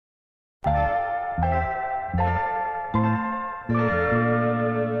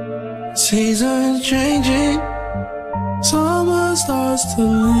Seasons changing, summer starts to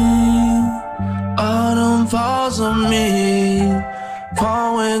leave, autumn falls on me,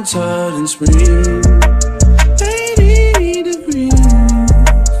 fall, winter, and spring. 80 degrees,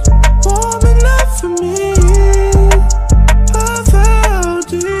 warm enough for me. I felt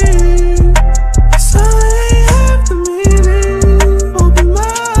deep, so I ain't have the meaning. Open my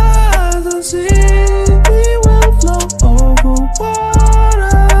eyes and see, we will float over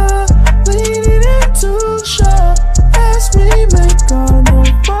water, leading into shore as we make our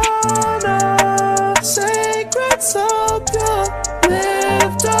nirvana. Sacred, so pure,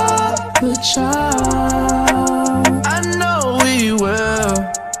 lift up the child. I know we will.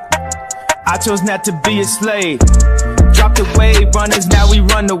 I chose not to be a slave. Dropped the wave runners, now we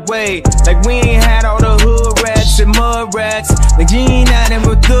run away. Like we ain't had all the hood rats and mud rats. Like you ain't had them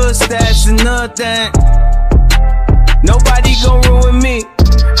with good stats and nothing. Nobody gon' ruin me.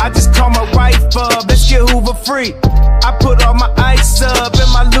 I just call my wife up, let's get Hoover free. I put all my ice up in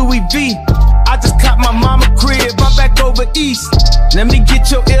my Louis V. I just caught my mama crib, I'm back over east. Let me get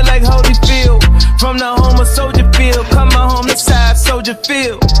your ear like Holyfield. From the home of Soldier Field, coming home to side Soldier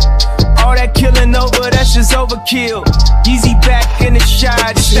Field. All that killing over, that's just overkill. Easy back in the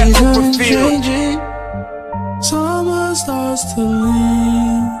shot, it's that Oprah field. Changing, summer starts to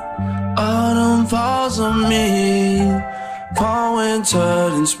leave, autumn falls on me, fall, winter,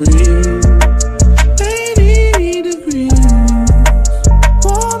 and spring. 80 degrees,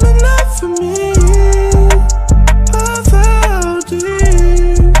 warm enough for me. I felt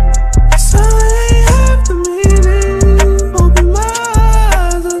deep, so I ain't have the meaning. Open my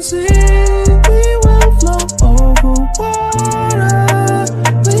eyes and see, we will float over water,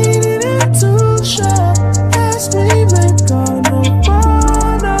 leading into shore as we make our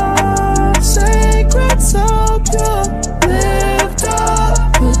nirvana. Sacred, so pure, lift up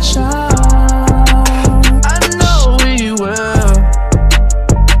the child. I know we will.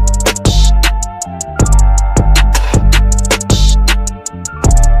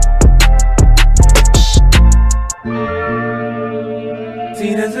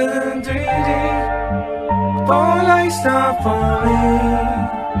 See, this isn't 3D. Fall like star for me.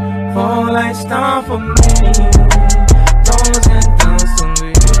 Fall like star for me. Falls and downs to me.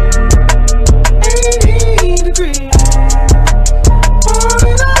 80 degrees.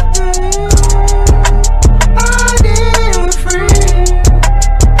 Warming up to me. I get free.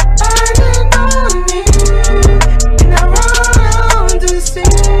 I get on me. And I run out to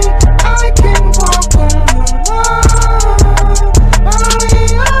sea. I can walk on the water.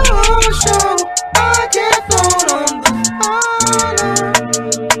 I can float on the water.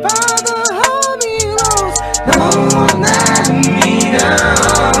 Father, hold me close. Don't let me down.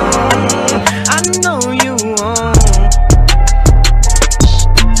 I know you won't.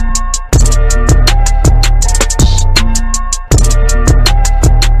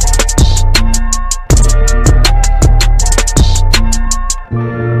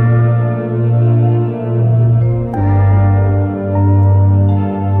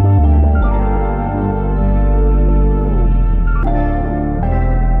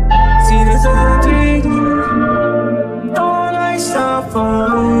 See, this is a dream. All I stop for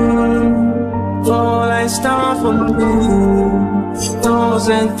me. All I stop for me. Those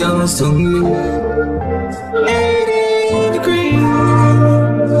and those to me. 80